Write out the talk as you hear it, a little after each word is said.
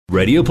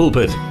Radio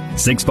Pulpit,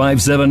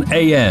 657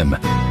 AM.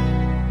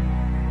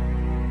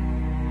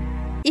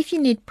 If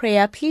you need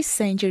prayer, please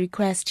send your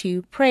request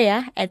to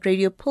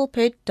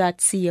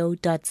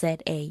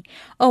prayer@radiopulpit.co.za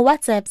or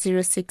WhatsApp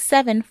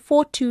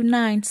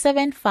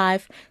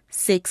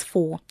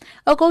 067-429-7564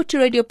 or go to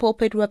Radio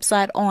Pulpit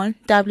website on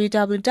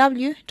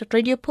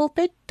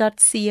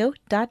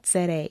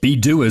www.radiopulpit.co.za. Be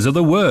doers of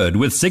the word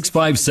with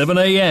 657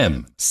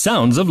 AM.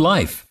 Sounds of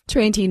life.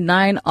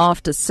 29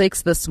 after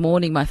 6 this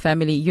morning, my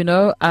family.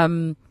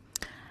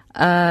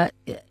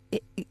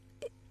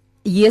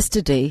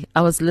 Yesterday,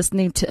 I was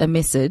listening to a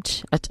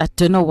message. I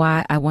don't know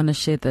why I want to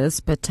share this,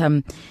 but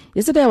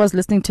yesterday I was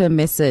listening to a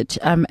message,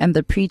 and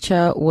the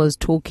preacher was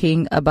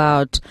talking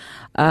about,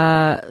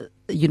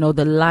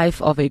 the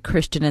life of a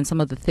Christian and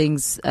some of the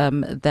things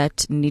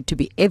that need to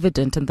be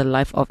evident in the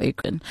life of a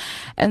Christian.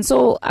 And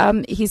so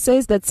he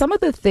says that some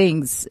of the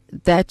things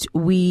that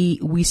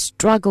we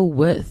struggle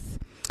with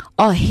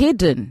are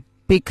hidden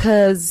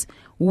because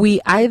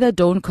we either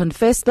don't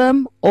confess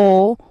them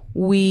or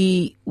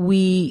we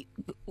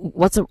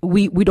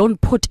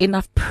don't put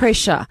enough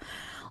pressure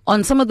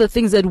on some of the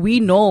things that we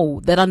know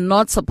that are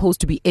not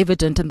supposed to be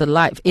evident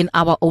in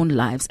our own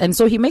lives. And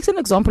so he makes an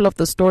example of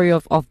the story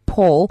of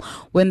Paul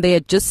when they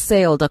had just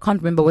sailed. I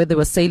can't remember where they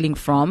were sailing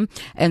from.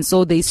 And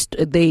so they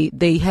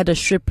had a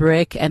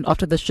shipwreck, and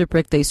after the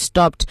shipwreck they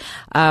stopped.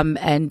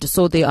 And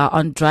so they are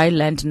on dry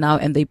land now,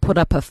 and they put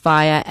up a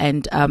fire.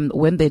 And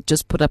when they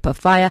just put up a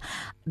fire,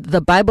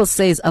 the Bible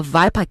says a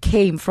viper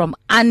came from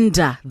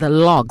under the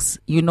logs,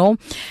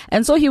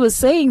 And so he was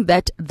saying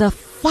that the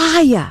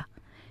fire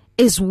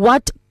is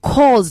what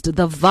caused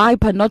the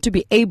viper not to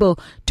be able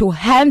to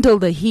handle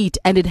the heat,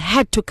 and it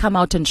had to come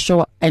out and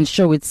show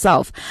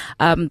itself,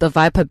 the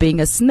viper being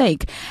a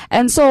snake.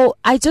 And so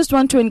I just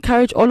want to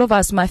encourage all of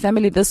us, my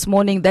family, this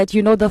morning that,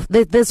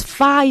 there's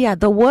fire.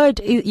 The word,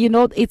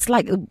 it's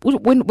like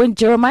when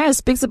Jeremiah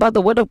speaks about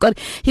the word of God,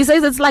 he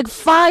says it's like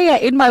fire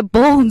in my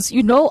bones.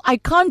 I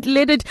can't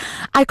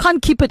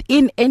keep it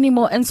in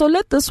anymore. And so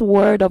let this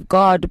word of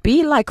God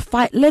be like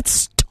fire. Let's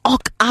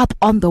stock up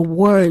on the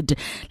word.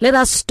 Let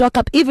us stock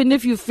up. Even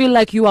if you feel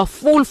like you are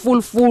full,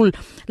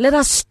 let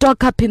us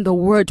stock up in the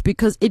word,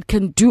 because it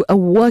can do a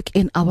work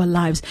in our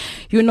lives.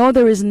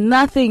 There is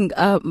nothing,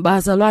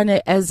 Bazalwane,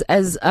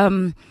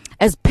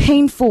 as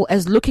painful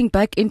as looking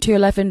back into your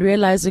life and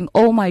realizing,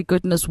 oh my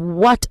goodness,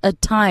 what a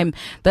time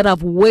that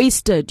I've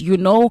wasted,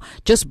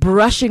 just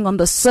brushing on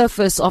the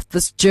surface of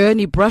this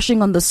journey,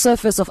 brushing on the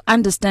surface of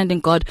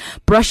understanding God,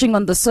 brushing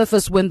on the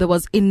surface when there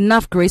was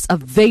enough grace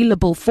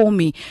available for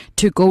me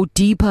to go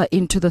deeper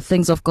into the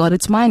things of God.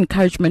 It's my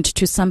encouragement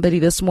to somebody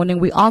this morning.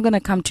 We are going to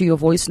come to your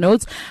voice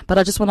notes, but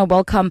I just want to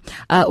welcome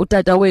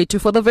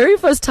Utadawetu for the very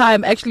first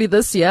time actually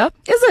this year.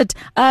 Is it?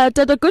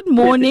 Dada, good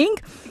morning.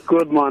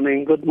 Good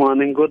morning.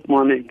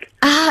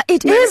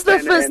 It is the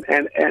first.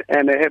 And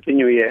a happy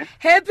new year.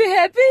 Happy.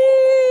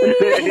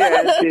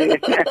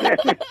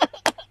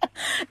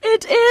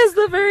 It is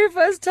the very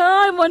first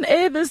time on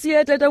air this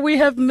year, Tata. We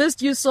have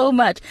missed you so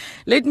much.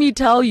 Let me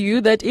tell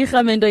you that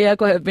Icham and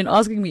Dayako have been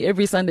asking me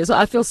every Sunday, so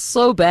I feel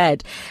so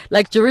bad.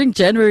 Like during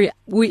January,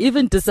 we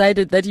even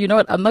decided that,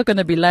 I'm not going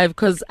to be live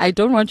because I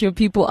don't want your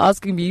people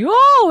asking me,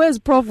 oh, where's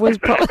Prof? Wow.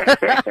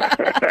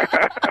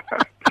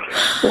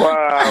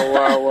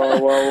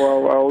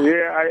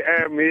 Here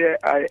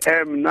I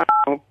am now.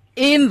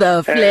 In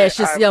the flesh,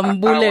 I was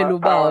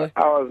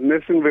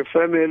missing the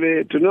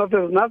family.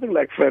 There's nothing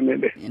like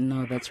family.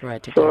 No, that's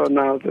right. So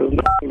now there's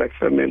nothing like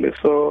family.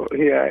 So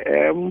here I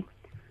am,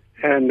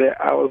 and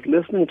I was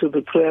listening to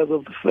the prayers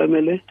of the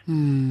family,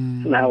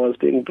 and I was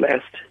being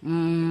blessed.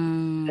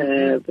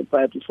 The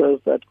Bible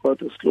says that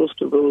God is close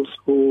to those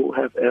who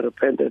have a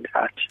repentant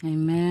heart.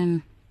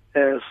 Amen.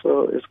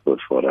 So it's good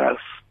for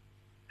us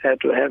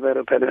to have a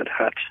repentant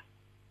heart.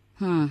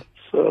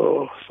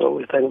 So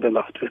we thank the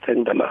Lord.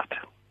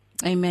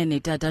 Amen.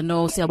 Tata,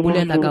 no,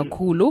 siyabulela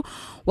kakhulu.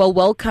 Well,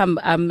 welcome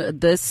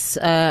this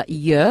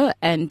year,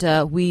 and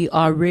we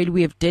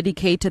have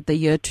dedicated the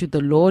year to the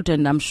Lord,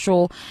 and I'm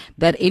sure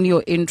that in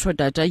your intro,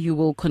 Tata, you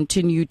will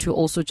continue to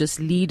also just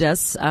lead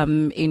us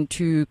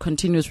into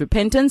continuous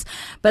repentance.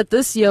 But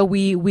this year,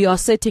 we are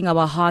setting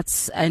our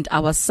hearts and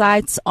our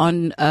sights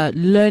on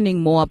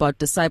learning more about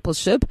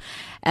discipleship.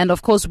 And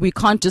of course, we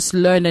can't just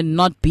learn and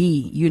not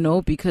be,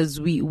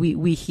 because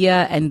we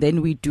hear and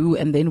then we do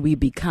and then we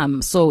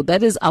become. So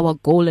that is our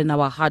goal and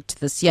our heart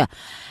this year.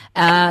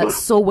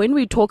 So when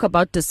we talk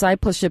about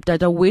discipleship,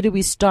 Dada, where do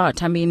we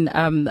start? I mean,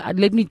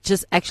 let me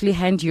just actually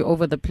hand you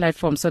over the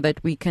platform so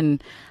that we can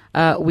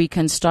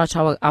start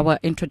our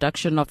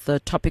introduction of the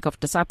topic of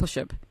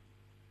discipleship.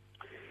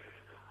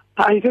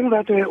 I think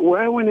that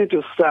where we need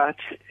to start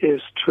is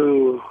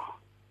to,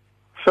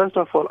 first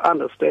of all,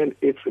 understand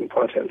its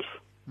importance.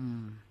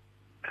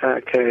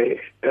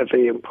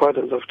 The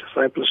importance of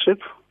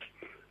discipleship.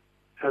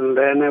 And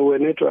then we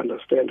need to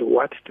understand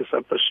what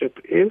discipleship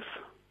is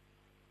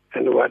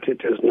and what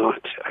it is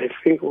not. I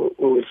think we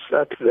will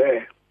start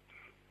there,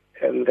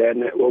 and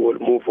then we will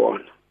move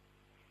on.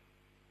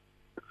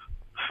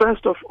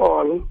 First of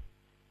all,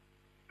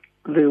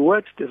 the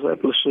word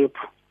discipleship,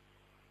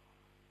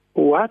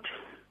 what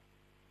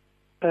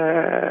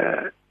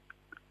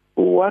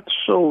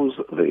shows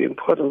the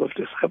importance of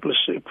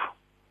discipleship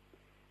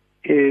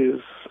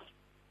is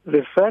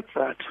the fact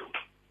that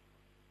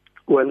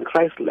when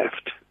Christ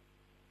left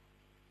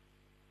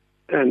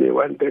and he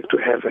went back to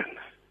heaven,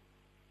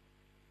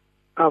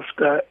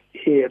 after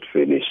he had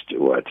finished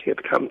what he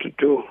had come to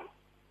do,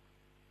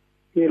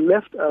 he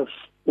left us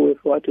with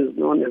what is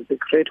known as the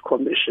Great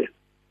Commission,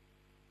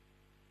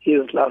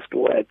 his last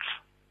words.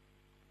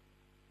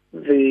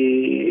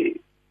 The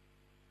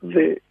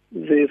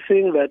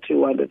thing that he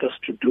wanted us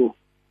to do.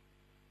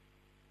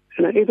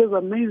 And it is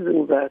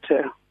amazing that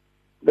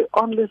the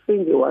only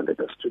thing he wanted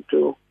us to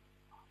do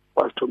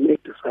was to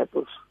make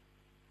disciples.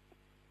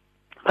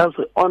 That's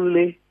the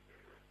only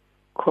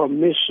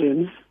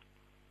commission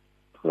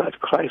that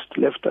Christ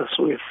left us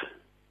with.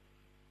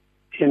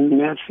 In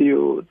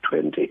Matthew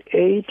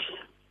 28,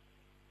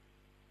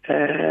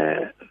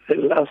 the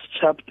last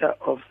chapter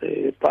of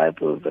the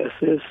Bible,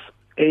 verses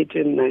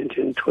 18,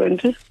 19,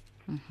 20,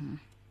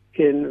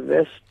 in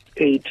verse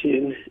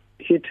 18,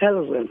 he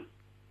tells them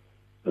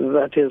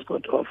that he's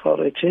got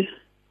authority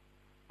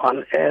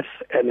on earth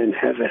and in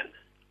heaven.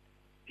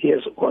 He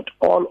has got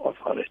all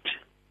authority.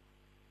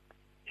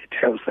 He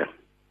tells them.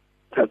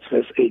 That's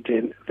verse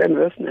 18. Then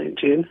verse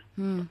 19,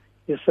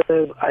 he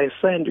says, I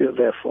send you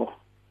therefore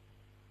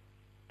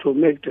to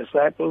make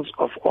disciples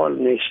of all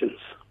nations.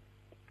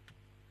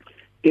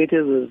 It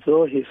is as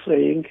though he's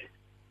saying,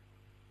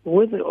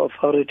 with the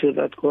authority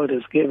that God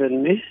has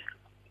given me,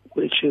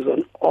 which is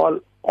an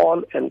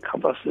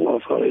all-encompassing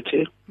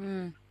authority,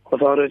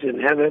 authority in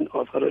heaven,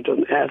 authority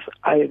on earth,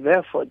 I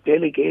therefore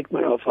delegate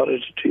my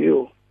authority to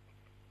you.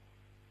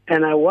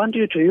 And I want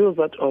you to use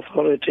that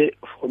authority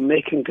for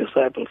making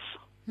disciples.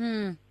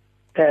 And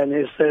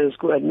he says,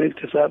 go and make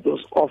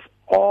disciples of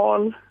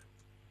all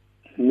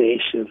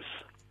nations.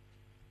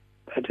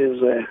 That is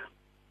verse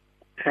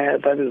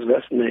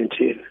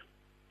 19.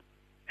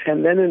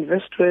 And then in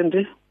verse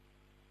 20,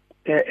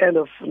 end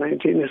of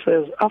 19, he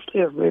says, after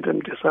you have made them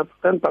disciples,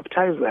 then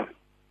baptize them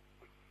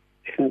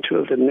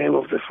into the name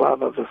of the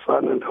Father, the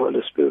Son, and the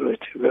Holy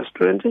Spirit. Verse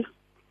 20,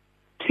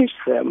 teach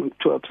them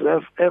to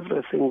observe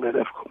everything that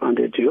I've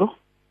commanded you,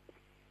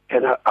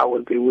 and I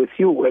will be with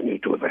you when you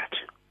do that.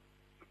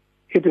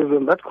 It is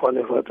in that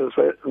context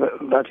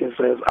that he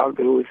says, I'll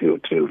be with you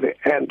till the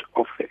end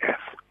of the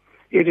earth.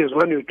 It is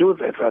when you do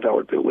that that I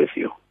will be with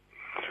you.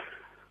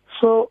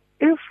 So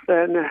if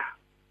then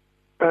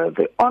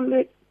the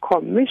only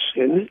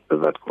commission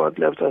that God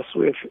left us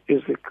with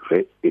is the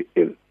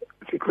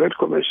Great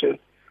Commission,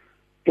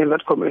 in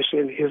that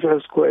commission he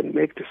says, go and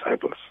make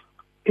disciples.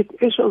 It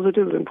shows it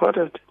is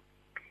important.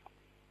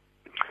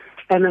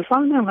 And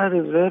something that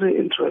is very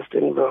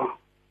interesting, though,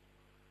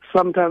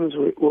 sometimes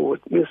we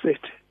would miss it.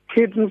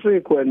 He didn't say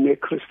go and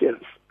make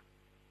Christians.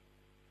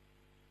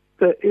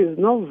 There is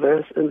no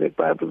verse in the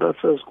Bible that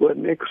says go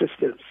and make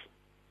Christians.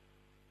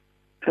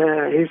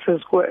 He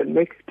says go and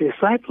make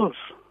disciples.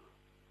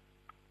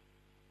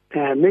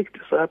 Make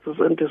disciples.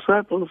 And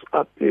disciples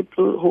are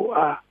people who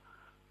are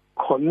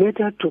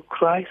committed to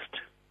Christ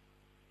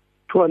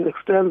to an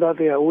extent that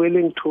they are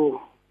willing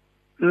to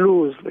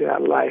lose their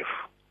life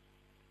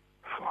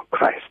for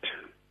Christ.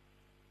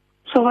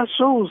 So that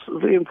shows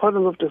the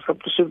importance of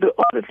discipleship. The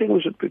only thing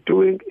we should be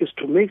doing is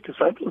to make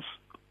disciples.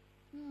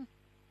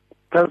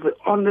 That's the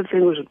only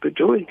thing we should be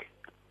doing.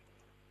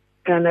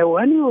 And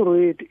when you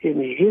read in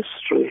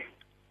history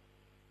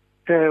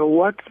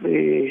what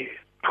the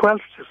 12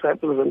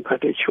 disciples in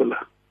particular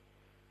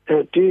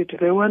did,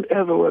 they went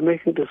everywhere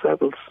making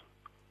disciples.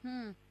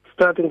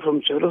 Starting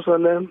from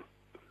Jerusalem,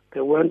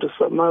 they went to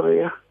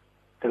Samaria,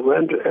 they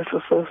went to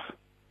Ephesus,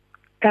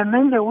 and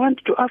then they went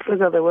to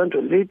Africa, they went to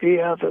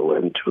Libya, they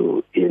went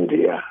to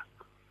India.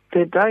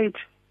 They died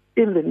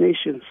in the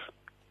nations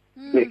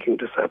making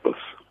disciples.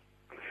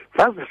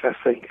 That's the first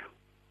thing.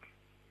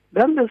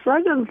 Then the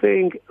second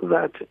thing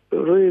that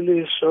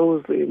really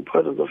shows the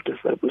importance of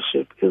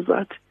discipleship is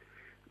that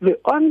the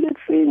only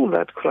thing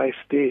that Christ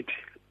did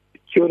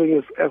during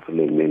his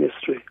earthly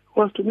ministry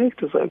was to make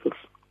disciples.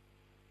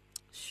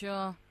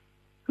 Sure.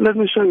 Let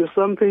me show you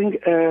something.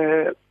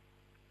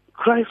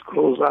 Christ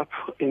grows up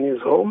in his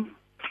home,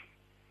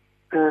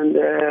 and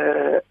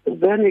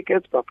then he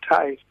gets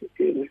baptized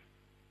in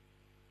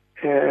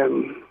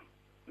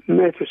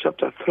Matthew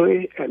chapter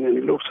 3 and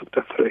in Luke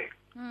chapter 3.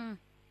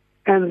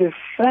 And the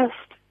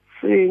first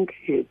thing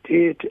he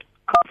did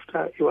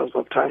after he was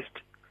baptized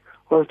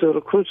was to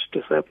recruit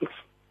disciples.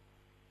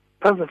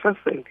 That's the first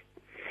thing.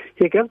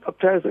 He gets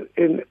baptized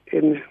in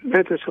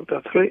Matthew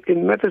chapter 3.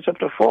 In Matthew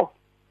chapter 4,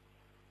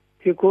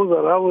 he goes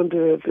around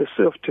the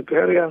Sea of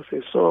Tiberias.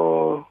 He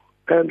saw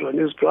Andrew and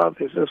his brother.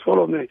 He says,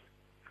 follow me.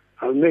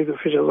 I'll make you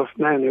fishers of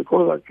men. He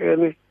goes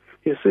again.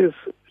 He sees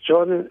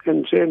John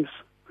and James,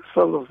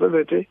 sons of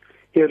Zebedee.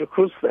 He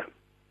recruits them.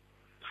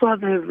 So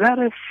the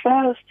very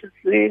first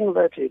thing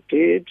that he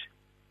did,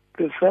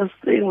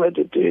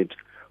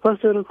 was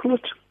to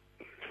recruit.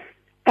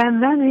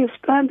 And then he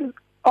spent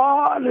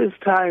all his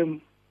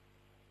time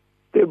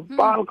the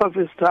bulk of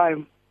his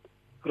time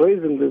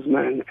raising this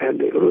man and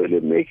really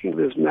making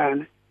this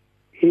man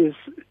his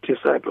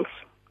disciples.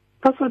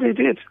 That's what he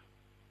did.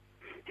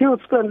 He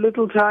would spend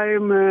little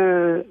time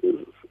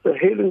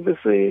healing the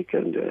sick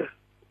and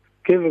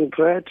giving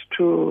bread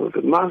to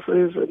the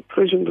masses and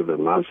preaching to the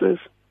masses.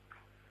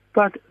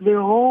 But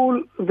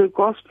the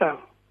gospel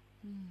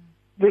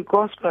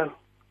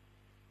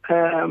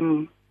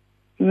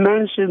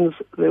mentions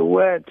the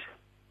word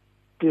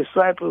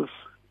disciples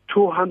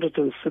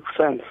 206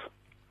 times.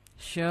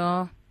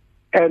 Sure.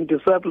 And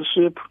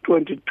discipleship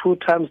 22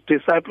 times,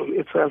 disciple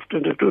itself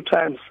 22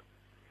 times.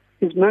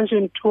 It's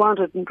mentioned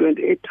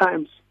 228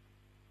 times.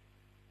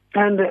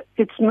 And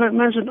it's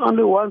mentioned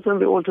only once in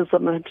the Old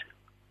Testament.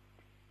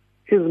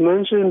 It's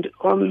mentioned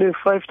only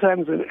 5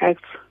 times in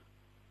Acts.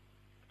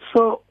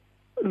 So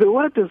the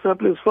word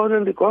disciple is found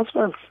in the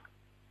Gospels.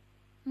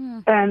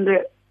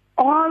 And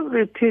all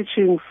the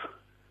teachings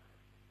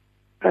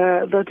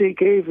that he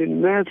gave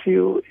in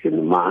Matthew,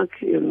 in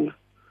Mark, in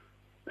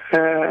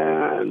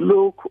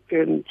Luke,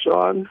 in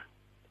John,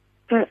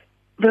 they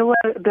were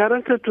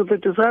directed to the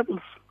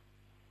disciples.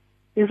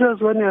 He says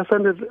when he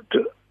ascended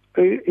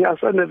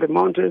the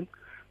mountain,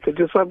 the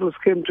disciples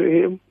came to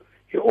him.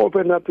 He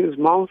opened up his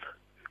mouth.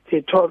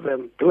 He taught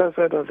them,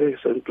 blessed are these,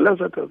 and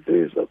blessed are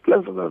these, and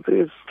blessed are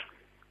these.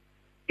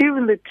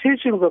 Even the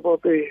teachings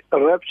about the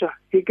rapture,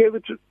 he gave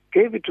it to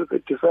the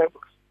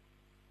disciples.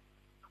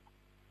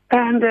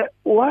 And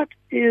what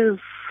is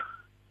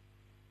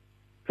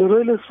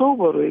really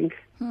sobering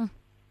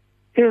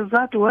is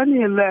that when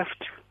he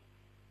left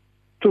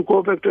to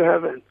go back to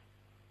heaven,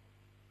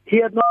 he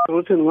had not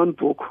written one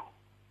book.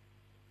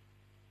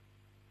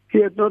 He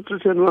had not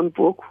written one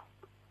book.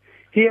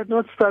 He had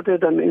not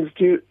started an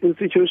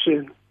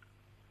institution,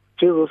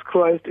 Jesus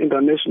Christ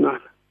International,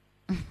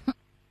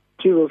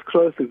 Jesus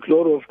Christ, the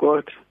glory of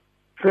God.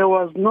 There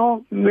was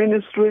no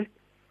ministry.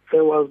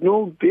 There was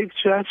no big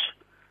church.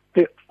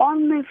 The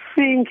only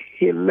thing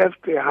he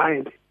left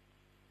behind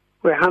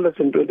were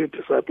 120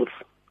 disciples.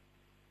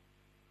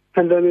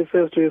 And then he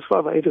says to his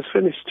Father, it is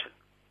finished.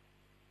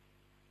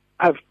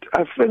 I've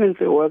finished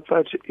the work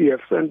that you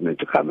have sent me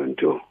to come and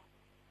do.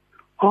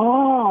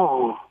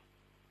 Oh,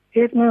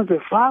 it means the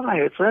Father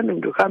had sent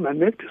him to come and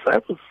make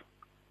disciples.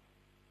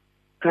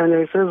 And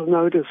he says,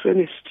 now it is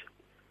finished.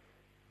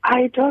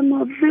 I don't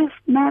know, this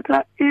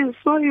matter is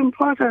so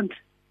important.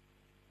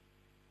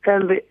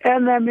 And the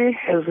enemy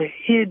has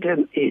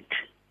hidden it.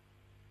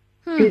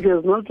 It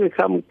has not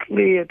become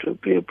clear to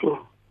people.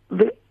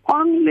 The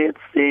only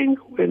thing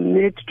we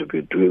need to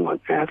be doing on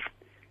earth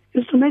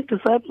is to make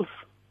disciples.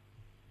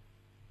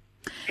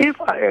 If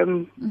I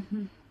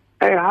am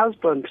a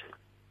husband,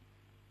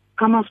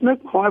 I must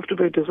make my wife to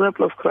be a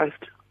disciple of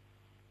Christ.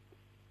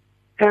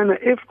 And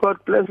if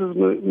God blesses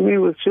me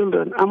with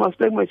children, I must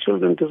make my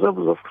children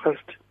disciples of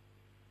Christ.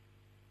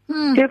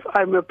 If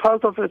I'm a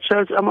part of a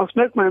church, I must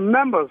make my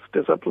members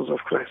disciples of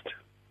Christ.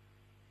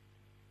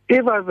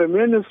 If I have a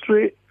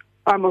ministry,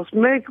 I must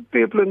make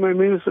people in my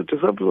ministry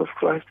disciples of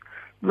Christ.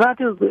 That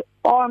is the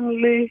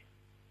only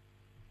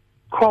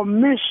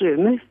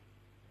commission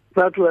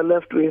that we're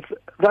left with.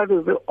 That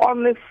is the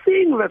only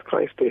thing that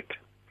Christ did.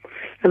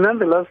 And then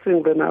the last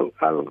thing, then I'll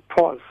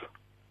pause.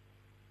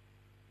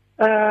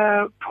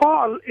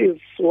 Paul is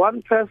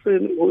one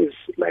person who is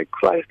like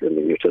Christ in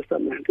the New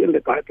Testament, in the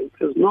Bible.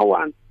 There's no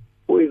one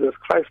who is as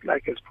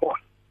Christ-like as Paul.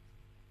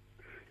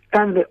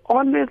 And the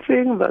only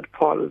thing that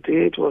Paul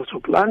did was to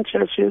plant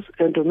churches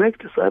and to make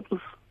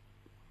disciples.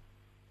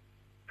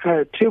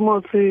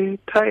 Timothy,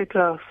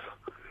 Titus,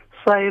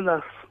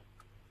 Silas,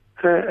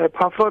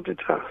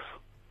 Epaphroditus,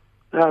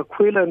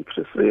 Aquila and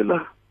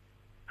Priscilla,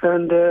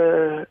 and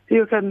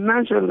you can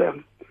mention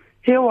them.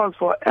 He was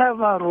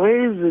forever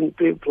raising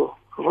people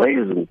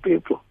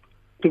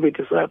to be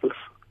disciples.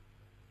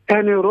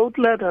 And he wrote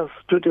letters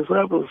to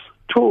disciples,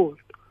 two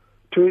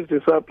to his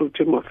disciple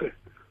Timothy,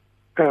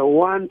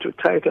 one to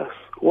Titus,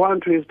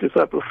 one to his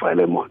disciple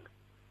Philemon.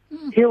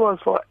 He was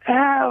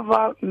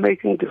forever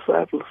making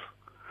disciples.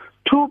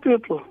 Two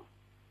people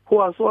who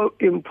are so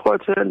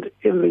important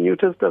in the New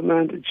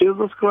Testament,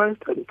 Jesus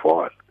Christ and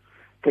Paul,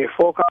 they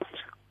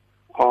focused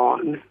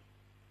on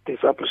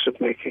discipleship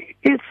making.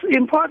 It's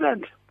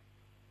important.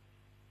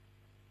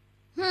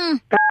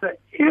 And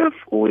if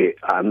we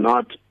are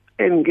not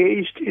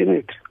engaged in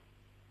it,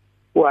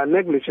 we are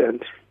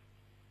negligent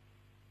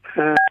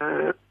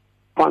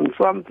on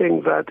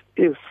something that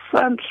is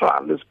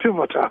central, is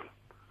pivotal,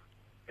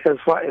 as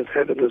far as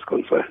heaven is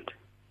concerned.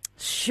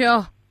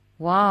 Sure.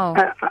 Wow.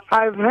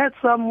 I've heard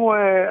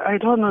somewhere, I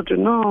don't know to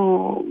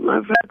know,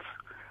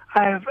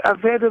 I've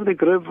heard in the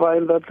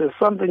grapevine that there's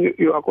something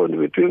you are going to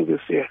be doing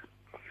this year.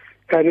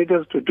 And it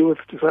has to do with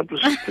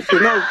discipleship.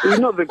 You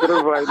know the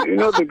grapevine.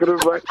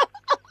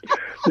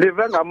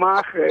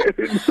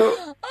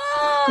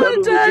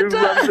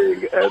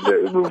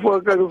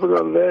 Focusing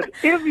on that.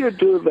 If you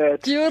do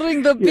that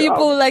during the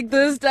people like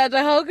this, Tata,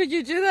 how could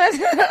you do that?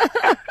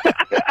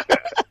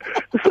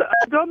 So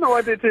I don't know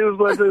what it is,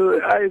 but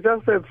I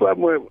just said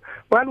somewhere.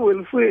 One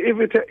will see if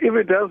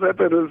it does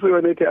happen. We'll see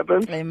when it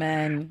happens.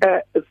 Amen.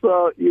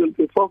 So you'll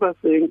be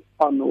focusing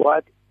on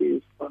what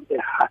is on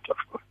the heart of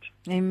God.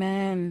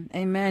 Amen.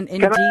 Amen.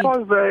 Indeed. Can I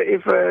pause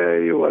if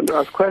you want to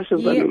ask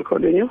questions, then we'll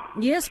continue?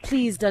 Yes,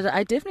 please, Dada.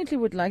 I definitely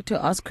would like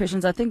to ask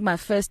questions. I think my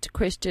first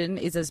question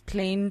is as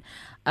plain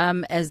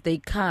as they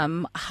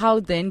come. How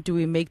then do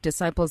we make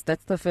disciples?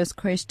 That's the first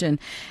question.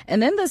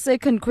 And then the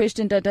second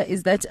question, Dada,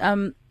 is that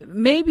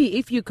maybe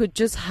if you could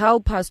just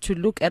help us to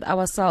look at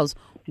ourselves.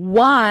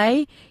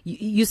 Why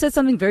you said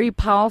something very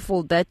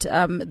powerful that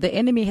the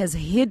enemy has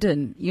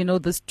hidden,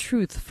 this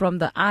truth from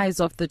the eyes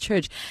of the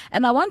church,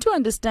 and I want to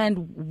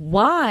understand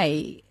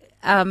why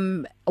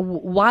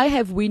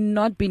have we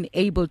not been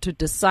able to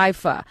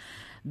decipher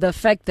the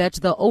fact that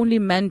the only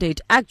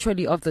mandate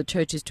actually of the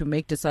church is to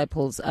make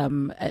disciples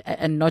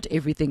and not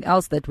everything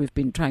else that we've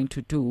been trying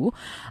to do.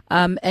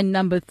 And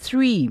number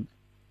 3,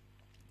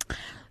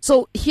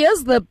 so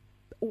here's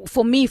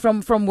for me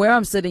from where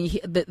I'm sitting,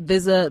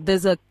 there's a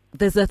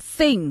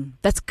thing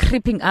that's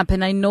creeping up,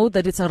 and I know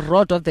that it's a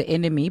rod of the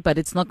enemy, but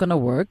it's not going to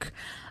work.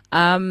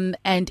 And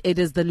it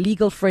is the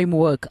legal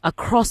framework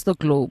across the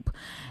globe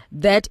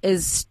that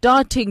is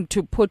starting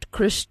to put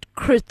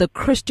the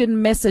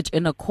Christian message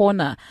in a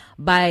corner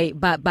by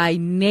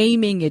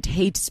naming it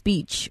hate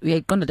speech.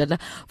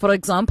 For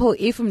example,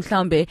 if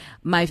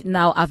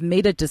now I've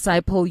made a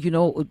disciple,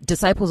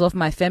 disciples of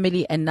my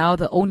family, and now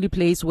the only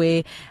place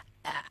where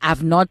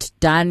I've not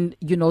done,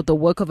 the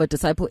work of a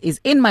disciple is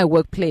in my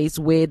workplace,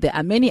 where there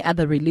are many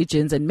other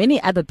religions and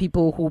many other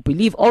people who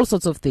believe all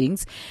sorts of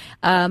things.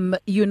 How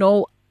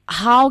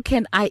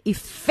can I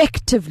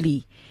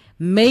effectively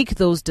make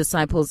those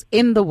disciples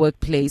in the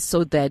workplace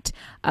so that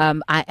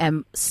I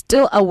am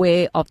still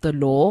aware of the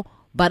law,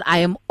 but I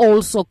am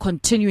also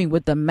continuing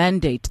with the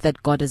mandate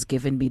that God has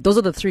given me? Those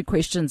are the 3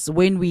 questions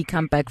when we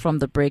come back from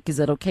the break. Is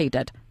that okay,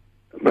 Dad?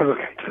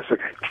 Okay, that's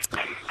okay.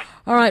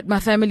 All right, my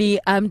family,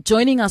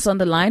 joining us on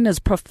the line is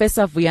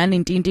Professor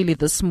Tintili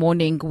this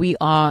morning. We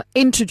are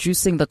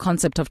introducing the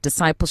concept of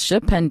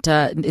discipleship, and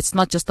it's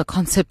not just the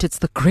concept, it's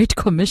the Great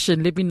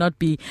Commission. Let me not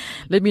be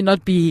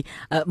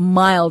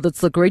mild.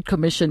 It's the Great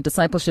Commission,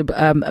 discipleship,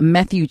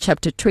 Matthew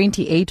chapter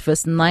 28,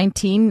 verse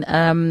 19,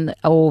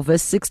 or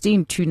verse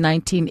 16 to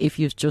 19, if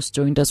you've just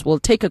joined us. We'll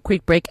take a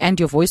quick break and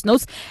your voice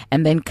notes,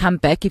 and then come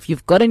back. If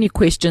you've got any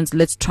questions,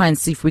 let's try and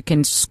see if we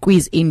can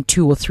squeeze in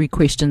 2 or 3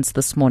 questions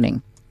this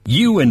morning.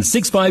 You and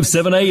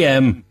 657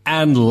 AM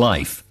and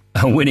Life.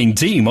 A winning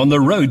team on the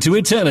road to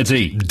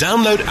eternity.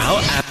 Download our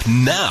app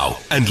now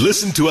and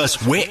listen to us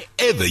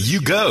wherever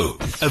you go.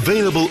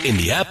 Available in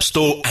the App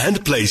Store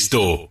and Play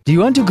Store. Do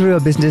you want to grow your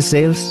business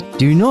sales?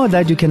 Do you know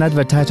that you can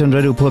advertise on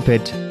Radio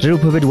Pulpit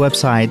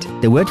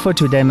website, the Word for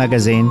Today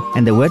magazine,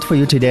 and the Word for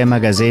You Today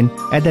magazine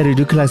at the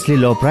ridiculously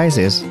low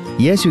prices?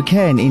 Yes, you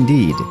can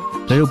indeed.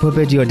 Radio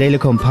Pulpit, your daily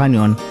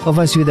companion,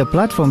 offers you the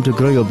platform to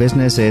grow your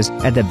businesses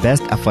at the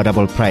best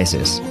affordable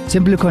prices.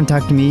 Simply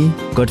contact me,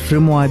 Godfrey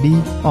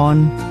Moabi,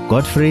 on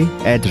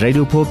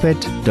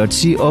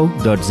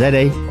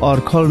godfrey@radiopulpit.co.za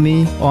or call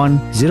me on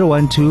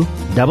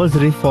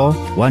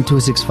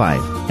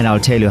 012-334-1265 and I'll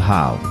tell you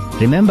how.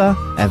 Remember,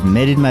 I've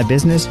made it my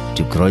business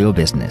to grow your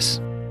business.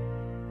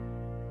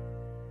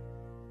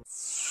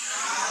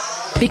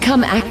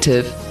 Become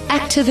active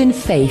in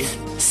faith.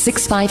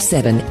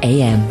 657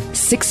 AM.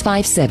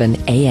 657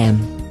 AM.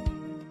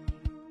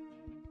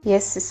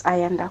 Yes, it's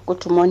Ayanda.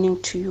 Good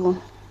morning to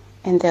you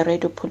and the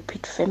Radio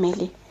Pulpit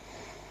family.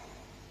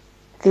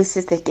 This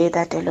is the day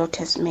that the Lord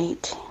has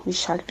made. We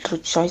shall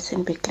rejoice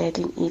and be glad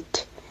in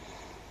it.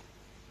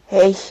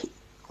 Hey,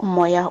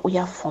 umoya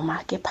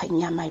uyavuma kepha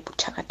inyama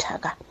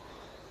ibuthakathaka.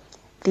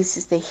 This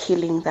is the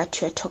healing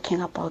that you are talking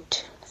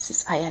about,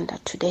 Sis Ayanda,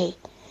 today.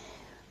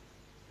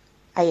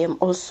 I am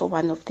also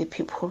one of the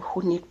people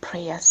who need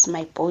prayers.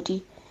 My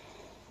body,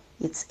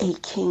 it's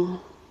aching,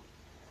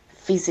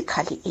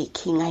 physically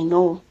aching. I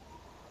know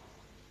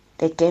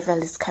the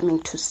devil is coming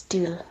to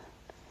steal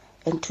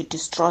and to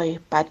destroy,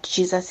 but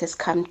Jesus has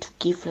come to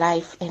give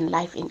life and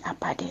life in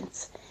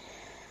abundance.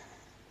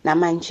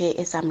 Namanje,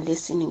 as I'm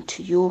listening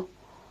to you,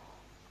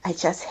 I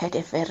just had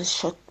a very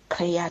short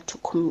prayer to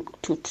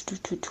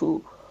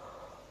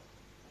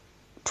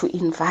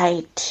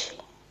invite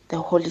the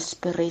Holy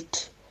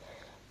Spirit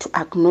to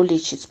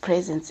acknowledge His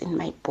presence in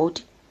my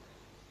body.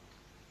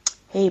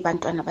 Hey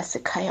bantwana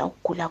basekhaya,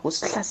 ukugula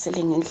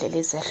kusihlasele ngendlela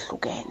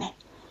ezehlukene.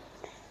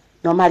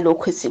 Noma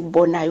lokho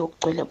esikubonayo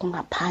okugcwele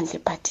kungaphandle,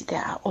 but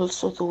there are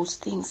also those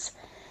things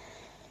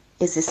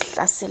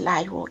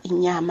ezisihlaselayo,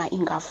 inyama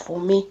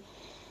ingavumi,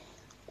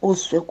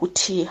 uzwe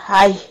ukuthi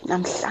hayi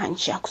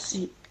namhlanje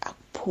akuphumi,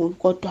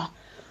 kodwa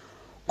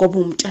ngoba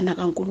umntana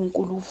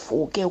kaNkulunkulu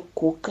uvuke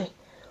uguqe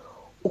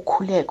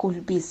ukhuleke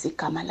ulibize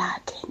igama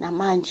lakhe.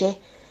 Namanje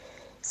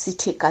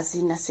sithi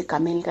egazini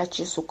nasegameni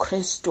likaJesu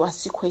Kristu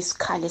asikho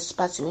isikhali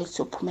esibaziwe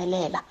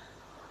sophumelela,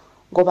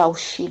 ngoba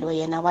ushilo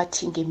yena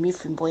wathi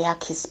ngemivimbo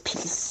yakhe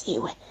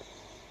siphilisiwe.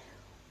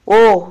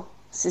 Oh,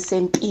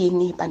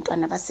 sisempini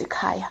bantwana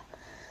basekhaya,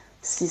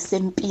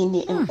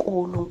 sisempini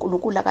enkulu.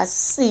 uNkulunkulu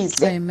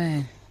akasize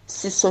Amen.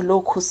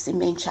 sisolokhu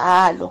sime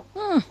njalo.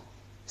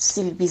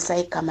 Silibiza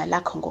igama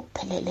lakho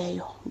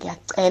ngokupheleleyo.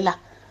 Ngiyacela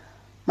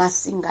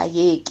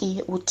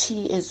masingayeki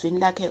uthi ezwini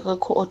lakhe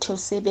akekho othe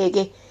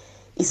usebeke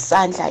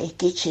isandla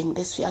egejini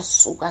bese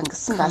uyasuka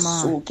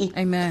ngisingasuki.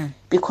 Amen.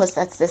 Because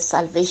that's the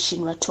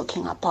salvation we're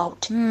talking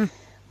about.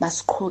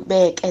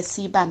 Masiqhubeke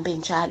sibambe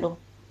njalo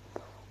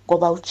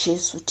ngoba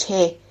uJesu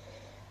uthe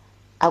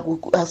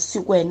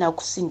akusikwena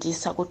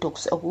ukusindisa kodwa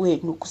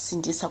akuwenu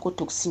ukusindisa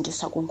kodwa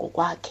ukusindisa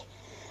kungokwakhe.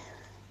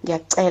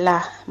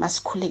 Ngiyacela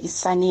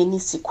masikhulekisaneni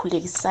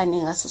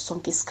sikhulekisane ngaso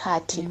sonke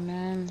isikhathi.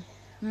 Amen.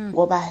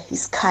 Ngoba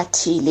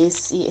isikhathi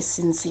lesi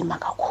esinzima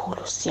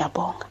kakhulu.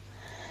 Siyabonga.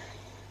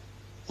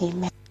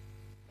 Amen.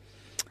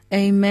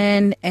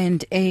 Amen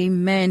and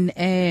amen.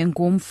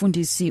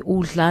 Ngumfundisi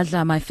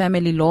uDladla, my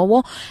family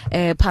lowo,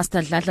 Pastor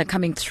Dladla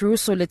coming through.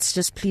 So let's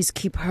just please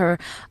keep her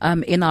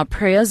in our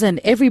prayers, and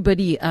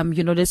everybody,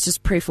 let's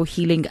just pray for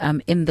healing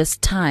in this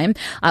time.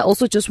 I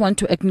also just want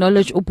to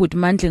acknowledge Ubud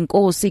Mandla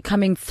Nkosi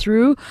coming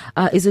through.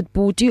 Is it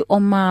Budi or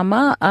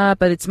Mama?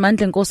 But it's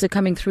Mandla Nkosi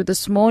coming through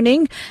this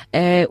morning.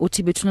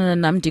 Uthi bethuna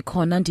namdi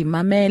khona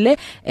ndimamele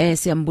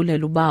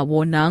siyambulela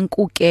ubabo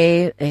nanku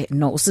ke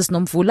no sis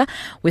Nomvula.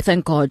 We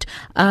thank God.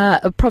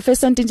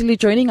 Professor Tintili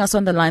joining us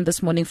on the line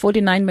this morning,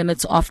 49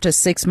 minutes after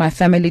 6, my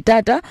family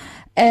dada.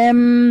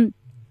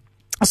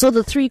 So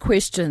the 3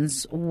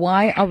 questions: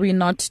 why are we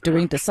not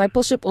doing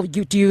discipleship? Or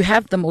do you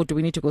have them, or do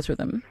we need to go through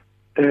them?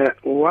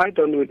 Why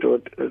don't we do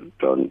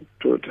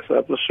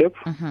discipleship?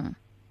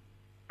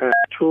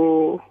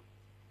 2,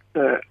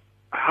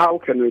 how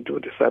can we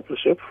do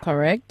discipleship?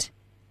 Correct.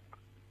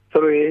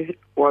 3,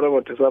 what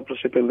about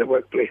discipleship in the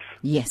workplace?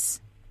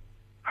 Yes.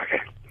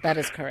 Okay. That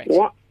is correct.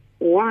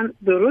 One,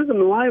 the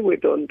reason why we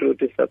don't do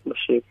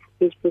discipleship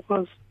is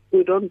because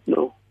we don't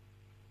know.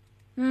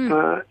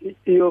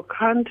 You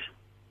can't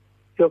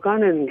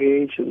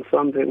engage in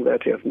something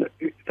that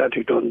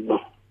you don't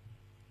know.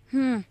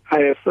 I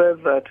have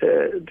said that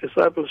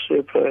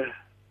discipleship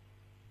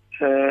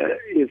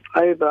is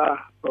either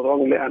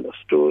wrongly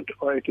understood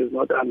or it is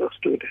not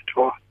understood at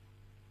all.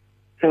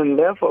 And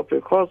therefore,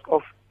 because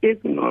of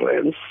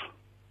ignorance,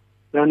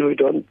 then we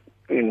don't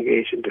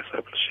engage in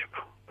discipleship.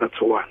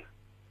 That's one.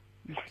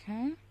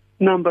 Okay.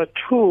 Number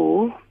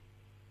 2,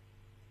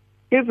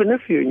 even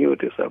if you knew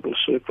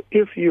discipleship,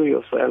 if you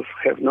yourself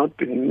have not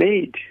been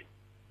made,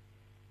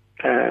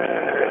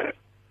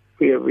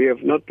 we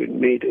have not been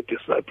made a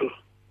disciple,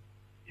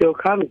 you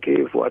can't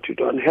give what you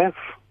don't have.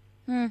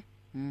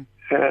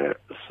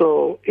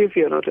 So if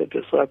you're not a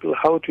disciple,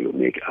 how do you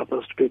make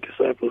others to be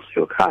disciples?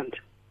 You can't,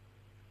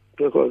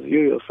 because you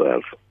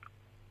yourself,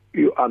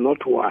 you are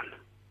not one.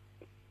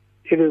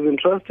 It is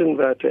interesting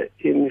that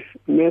in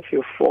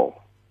Matthew 4,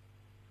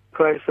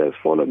 Christ says,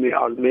 follow me,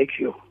 I'll make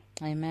you.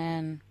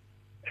 Amen.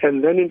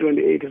 And then in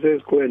 28, he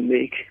says, go and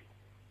make.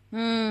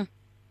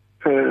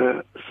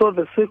 So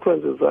the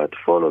sequence is that,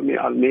 follow me,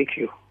 I'll make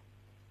you.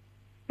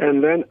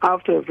 And then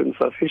after you've been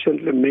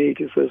sufficiently made,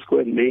 he says, go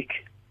and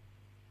make.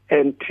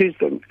 And teach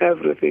them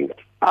everything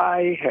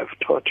I have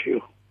taught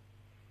you.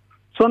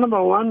 So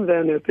number 1,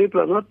 then,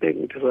 people are not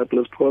making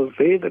disciples because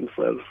they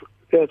themselves,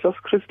 they are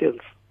just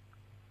Christians.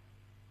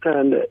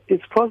 And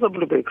it's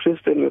possible to be a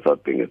Christian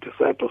without being a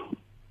disciple.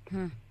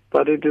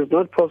 But it is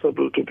not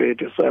possible to be a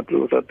disciple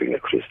without being a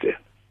Christian.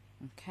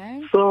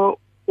 Okay. So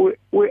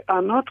we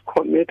are not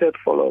committed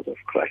followers of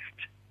Christ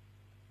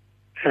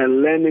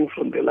and learning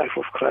from the life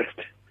of Christ.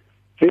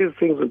 These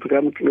things will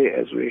become clear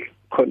as we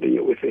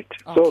continue with it.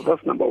 Okay. So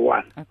that's number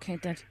 1. Okay,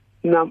 Dad.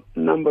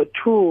 Number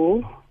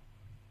 2,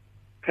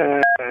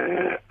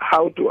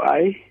 how do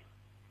I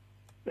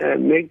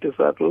make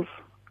disciples?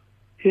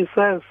 He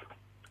says,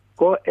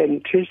 go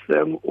and teach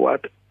them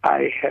what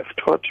I have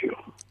taught you.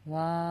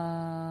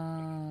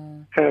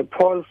 Wow.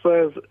 Paul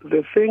says,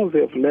 the things they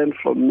have learned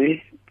from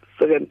me,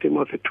 2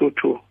 Timothy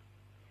 2:2,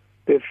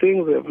 the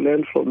things they have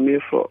learned from me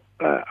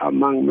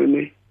among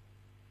many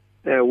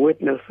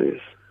witnesses,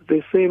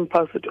 the same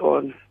pass it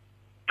on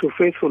to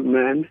faithful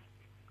men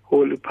who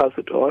will pass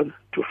it on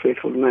to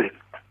faithful men.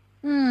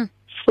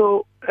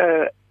 So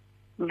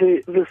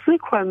the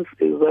sequence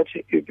is that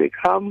you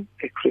become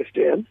a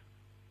Christian,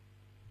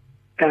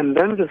 and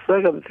then the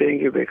second thing,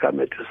 you become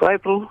a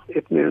disciple.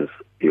 It means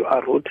you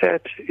are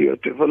rooted, you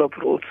develop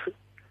roots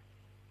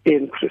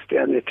in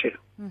Christianity.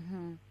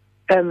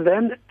 And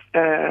then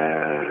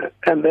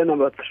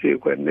number 3, you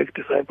can make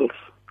disciples.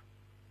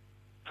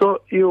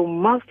 So you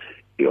must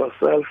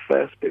yourself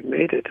first be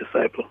made a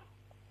disciple.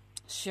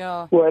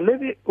 Sure. We are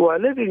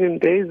living in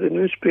days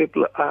in which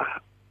people are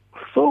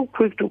so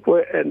quick to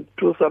go and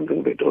do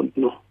something they don't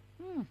know.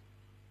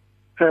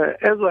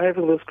 As we're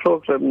having this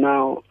program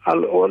now, I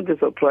won't be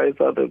surprised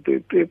that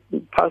the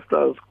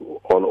pastors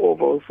all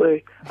over will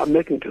say, I'm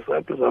making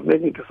disciples.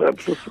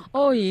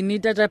 Oh, yini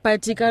tata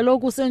phathi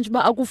kaloku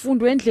senjuba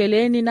akufundwe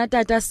endleleni na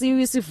tata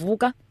siwi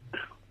sivuka.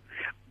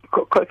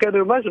 Can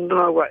you imagine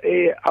now kwa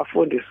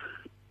afundis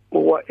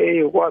wa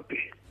kwapi?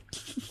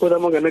 Kodwa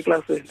mangene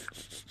classini.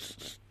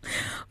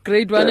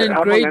 Grade 1 and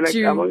grade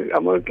 2.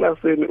 I'm on class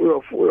in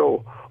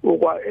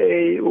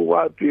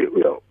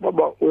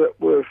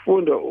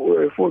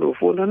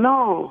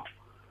No.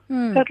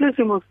 At least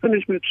you must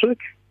finish matric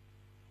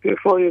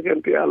before you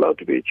can be allowed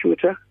to be a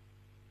tutor.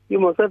 You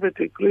must have a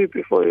degree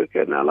before you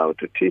can allow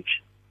to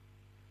teach.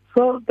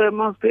 So there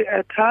must be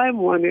a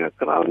time when you are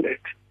grounded.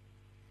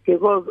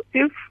 Because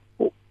if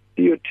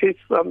you teach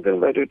something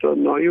that you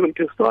don't know, you will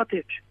distort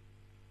it.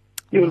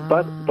 You will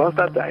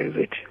bastardize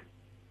it.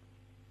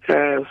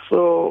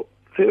 So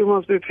you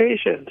must be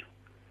patient.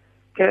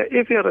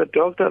 If you're a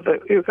doctor,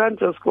 you can't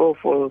just go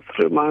for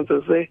 3 months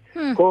and say,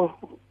 go,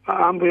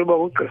 I'm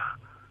able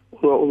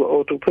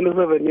or to put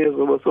 7 years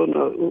over so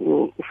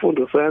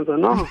science.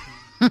 No,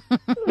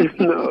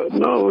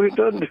 we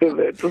don't do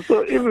that.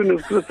 So even in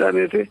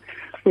Christianity,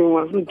 we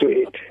mustn't do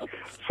it.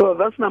 So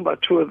that's number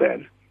 2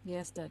 then.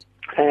 Yes, Dad.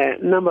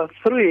 Number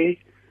 3,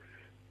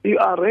 you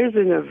are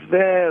raising a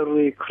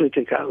very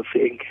critical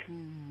thing.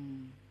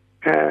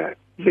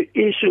 The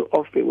issue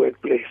of the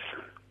workplace.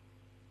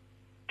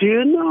 Do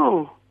you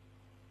know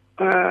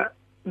the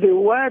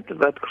word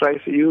that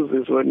Christ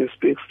uses when he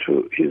speaks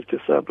to his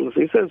disciples?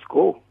 He says,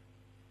 go.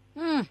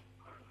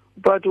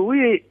 But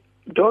we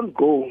don't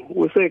go.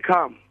 We say,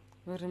 come.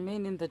 We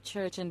remain in the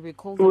church and we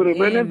call them We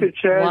remain in the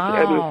church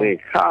and we say,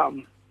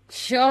 come.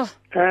 Sure.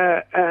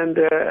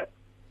 The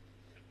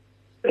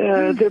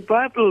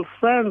Bible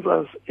sends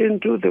us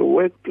into the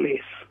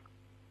workplace.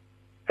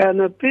 And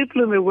the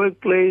people in the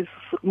workplace,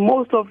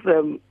 most of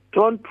them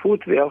don't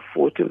put their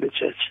foot in the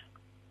church.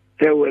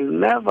 They will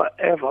never,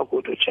 ever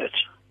go to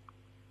church.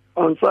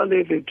 On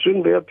Sunday, they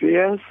drink their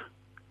beers,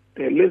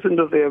 they listen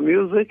to their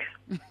music,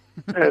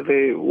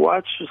 they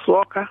watch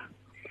soccer,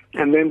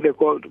 and then they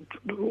go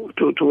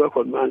to work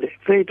on Monday.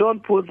 They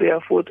don't put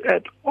their foot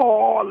at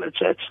all in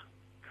church.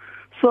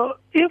 So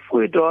if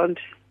we don't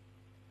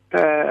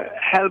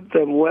help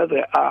them where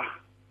they are,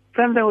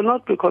 then they will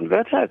not be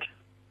converted.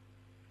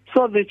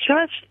 So the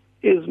church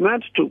is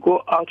meant to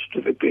go out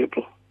to the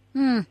people.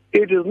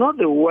 It is not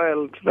the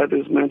world that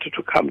is meant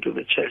to come to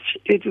the church.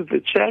 It is the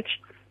church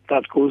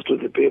that goes to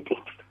the people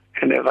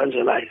and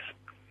evangelize.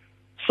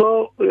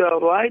 So we are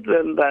right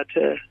then that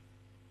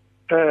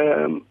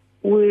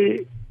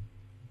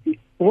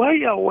where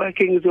you are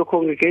working is your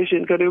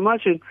congregation. Can you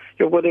imagine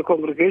you've got a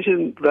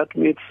congregation that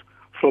meets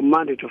from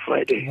Monday to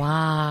Friday?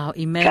 Wow,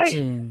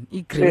 imagine.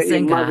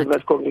 Imagine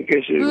that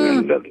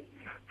congregation that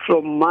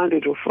from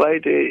Monday to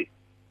Friday.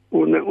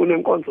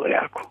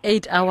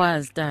 8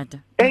 hours, Dad.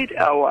 8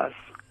 hours.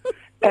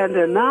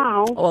 And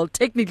now, well,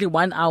 technically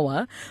 1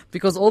 hour,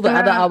 because all the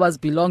other hours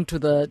belong to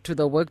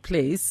the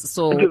workplace.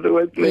 So to the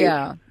workplace.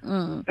 Yeah.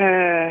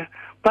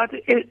 But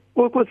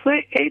we could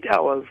say 8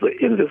 hours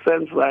in the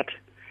sense that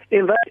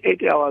in that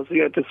 8 hours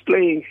you are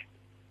displaying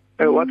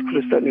what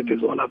Christianity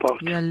is all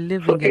about. You are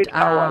living it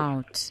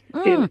out.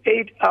 In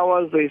 8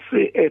 hours they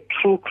see a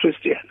true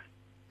Christian.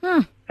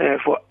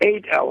 For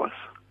 8 hours.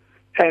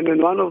 And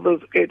in one of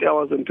those 8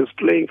 hours in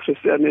displaying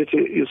Christianity,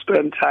 you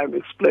spend time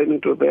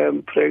explaining to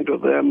them, praying to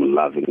them,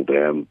 loving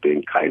them,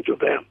 being kind to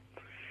them.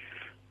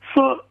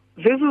 So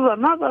this is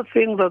another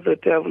thing that the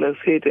devil has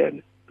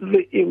hidden,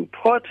 the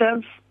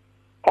importance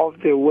of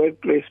the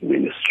workplace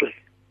ministry.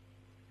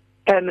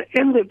 And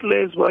in the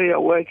place where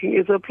you're working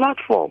is a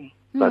platform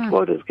that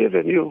God has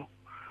given you.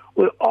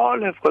 We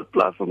all have got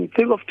platforms.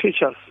 Think of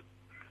teachers.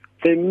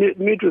 They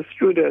meet with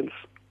students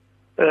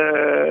 8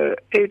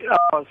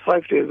 hours,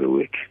 5 days a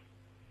week.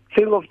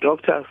 Think of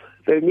doctors.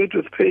 They meet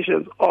with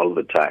patients all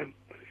the time.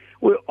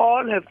 We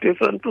all have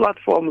different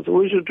platforms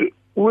which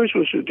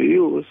we should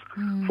use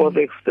for the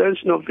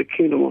extension of the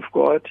kingdom of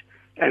God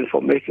and for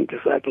making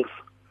disciples.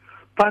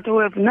 But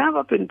we have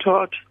never been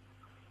taught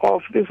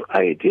of this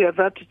idea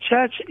that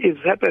church is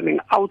happening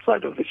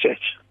outside of the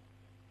church.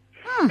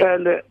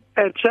 And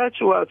at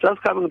church, we are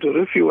just coming to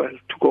refuel,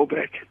 to go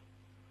back.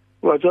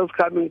 We are just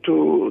coming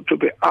to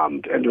be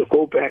armed and to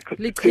go back.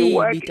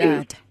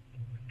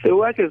 The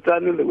work is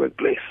done in the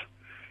workplace.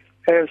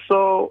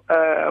 So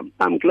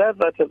I'm glad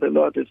that the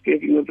Lord is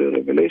giving you the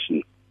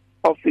revelation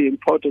of the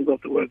importance of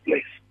the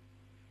workplace.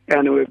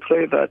 And we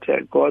pray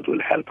that God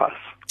will help us.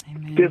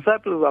 Amen.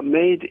 Disciples are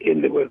made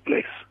in the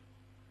workplace.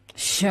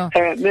 Sure.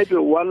 Maybe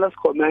one last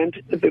comment.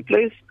 The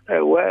place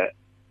where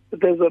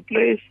there's a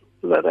place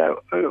that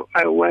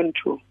I went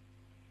to.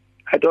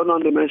 I don't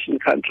want to mention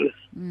countries.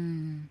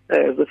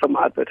 There's some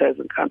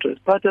advertising countries.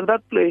 But in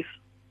that place,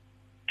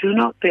 do you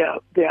know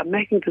they are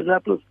making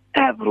disciples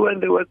everywhere in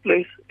the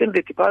workplace, in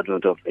the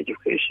Department of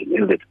Education,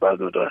 in the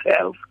Department of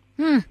Health,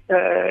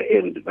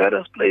 in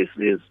various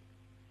places.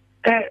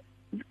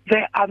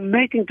 They are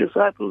making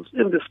disciples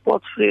in the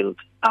sports field.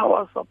 I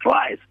was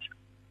surprised.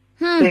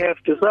 They have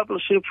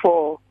discipleship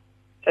for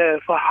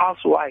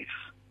housewives.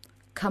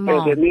 Come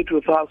on. They meet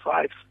with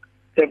housewives.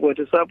 They've got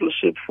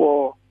discipleship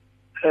for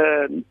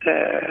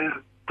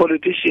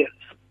politicians.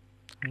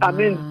 Wow. I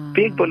mean,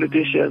 big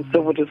politicians.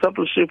 They've got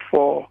discipleship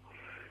for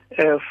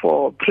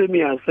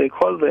premiers. They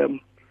call them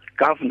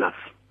governors.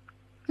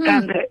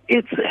 And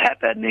it's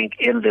happening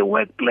in the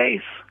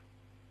workplace.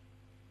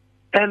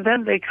 and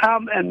then they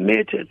come and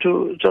meet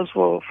to just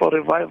for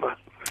revival.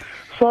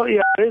 So you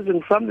are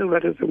raising something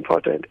that is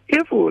important.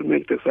 If we will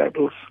make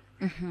disciples,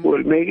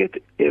 we'll make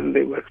it in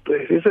the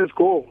workplace. He says,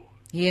 go.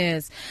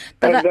 Yes.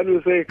 And then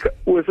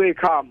we say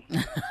come.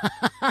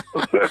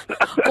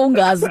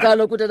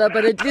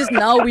 But at least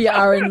now we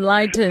are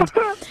enlightened.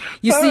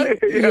 You see,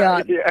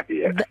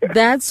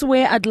 that's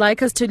where I'd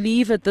like us to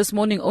leave it this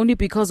morning, only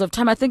because of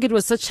time. I think it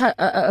was such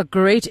a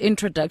great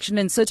introduction,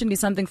 and certainly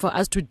something for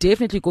us to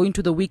definitely go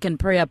into the week and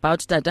pray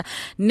about that.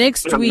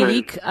 Next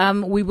week,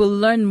 we will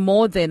learn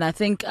more then, I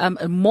think,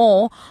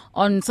 more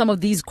on some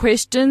of these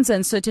questions,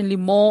 and certainly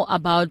more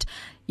about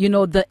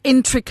the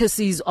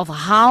intricacies of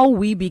how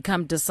we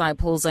become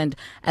disciples and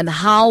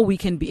how we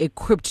can be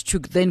equipped to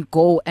then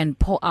go and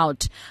pour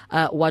out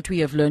what we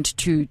have learned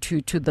to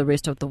the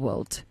rest of the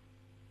world.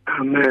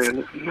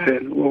 Amen.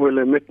 Amen. We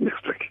will meet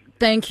next week.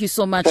 Thank you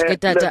so much, can I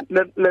pray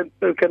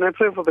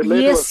for the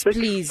lady? Yes,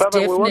 please. Father,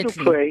 definitely. We want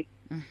to pray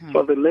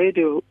for the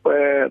lady,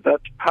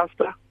 that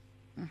pastor,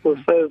 who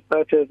says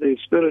that the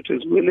spirit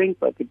is willing,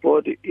 but the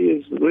body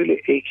is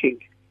really aching.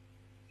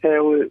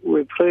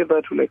 We pray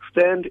that will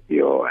extend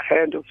your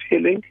hand of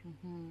healing.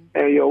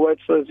 Your word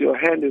says your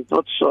hand is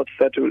not short,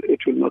 that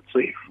it will not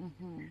save.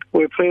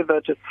 We pray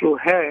that through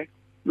her,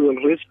 you will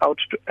reach out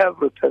to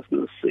every person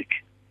who is sick.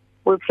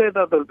 We pray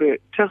that there will be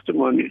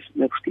testimonies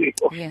next week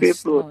of people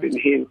who have been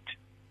healed.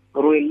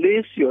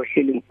 Release your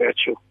healing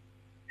virtue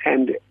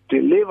and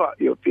deliver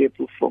your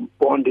people from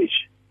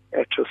bondage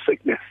to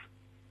sickness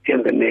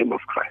in the name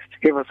of Christ.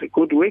 Give us a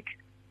good week.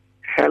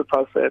 Help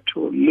us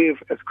to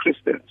live as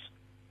Christians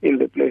in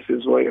the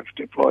places where you have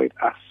deployed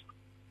us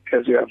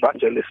as your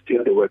evangelist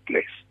in the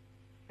workplace.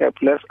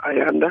 Bless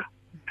Ayanda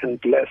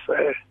and bless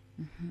the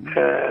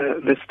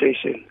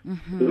station,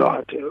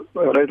 Lord,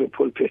 Radio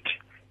Pulpit,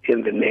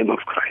 in the name of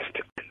Christ.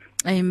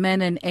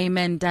 Amen and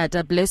amen,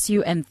 Dada. Bless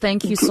you and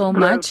thank you so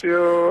much. Bless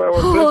you. I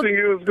was blessing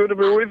you. It's good to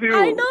be with you.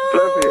 I know.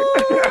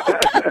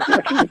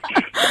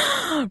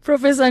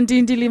 Professor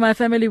Tintili, my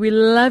family, we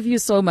love you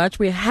so much.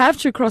 We have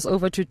to cross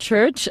over to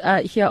church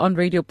here on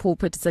Radio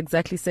Pulpit. It's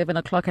exactly 7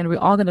 o'clock and we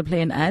are going to play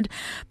an ad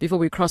before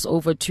we cross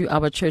over to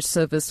our church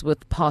service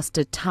with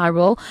Pastor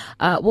Tyrell.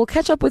 We'll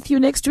catch up with you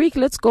next week.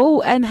 Let's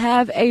go and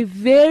have a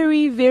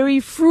very, very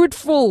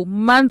fruitful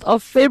month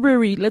of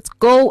February. Let's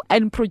go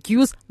and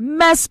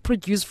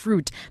mass-produce fruit.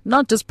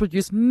 Not just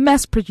produce,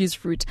 mass-produce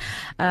fruit.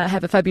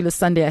 Have a fabulous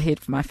Sunday ahead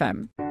for my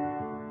fam.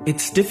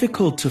 It's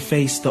difficult to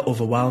face the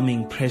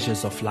overwhelming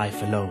pressures of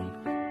life alone.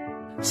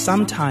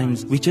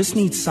 Sometimes we just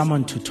need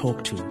someone to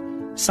talk to,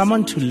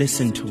 someone to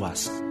listen to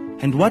us.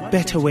 And what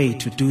better way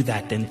to do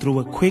that than through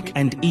a quick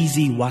and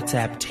easy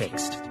WhatsApp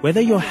text? Whether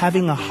you're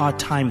having a hard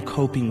time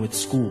coping with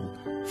school,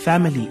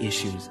 family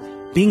issues,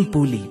 being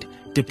bullied,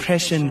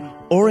 depression,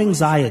 or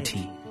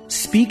anxiety,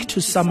 speak to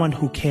someone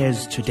who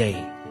cares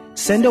today.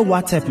 Send a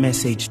WhatsApp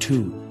message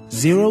to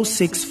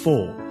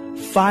 064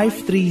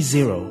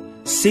 530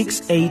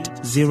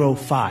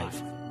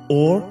 6805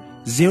 or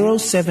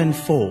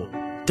 074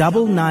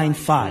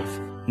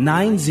 995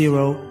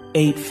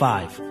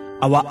 9085.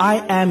 Our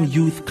I Am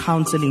Youth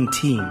Counseling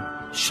team,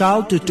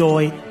 Charles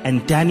Dudoy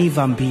and Danny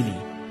Vambili,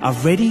 are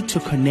ready to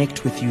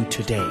connect with you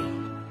today.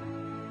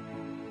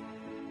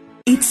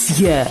 It's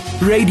here.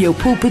 Radio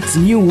Pulpit's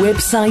new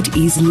website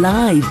is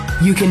live.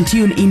 You can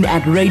tune in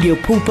at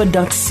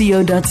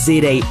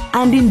radiopulpit.co.za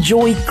and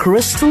enjoy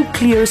crystal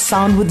clear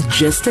sound with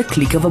just a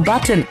click of a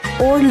button,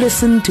 or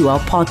listen to our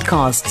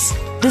podcasts.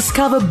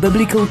 Discover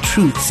biblical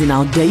truths in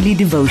our daily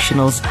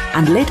devotionals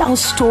and let our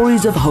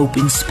stories of hope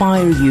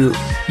inspire you.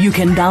 You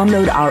can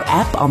download our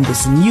app on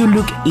this new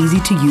look, easy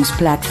to use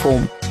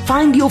platform.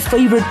 Find your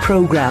favorite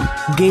program,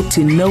 get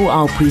to know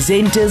our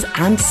presenters,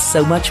 and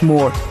so much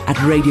more at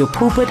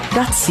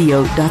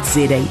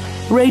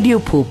radiopulpit.co.za. Radio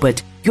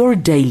Pulpit, your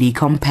daily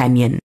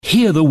companion.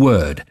 Hear the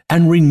word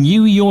and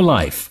renew your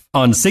life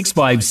on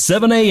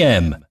 657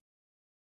 AM.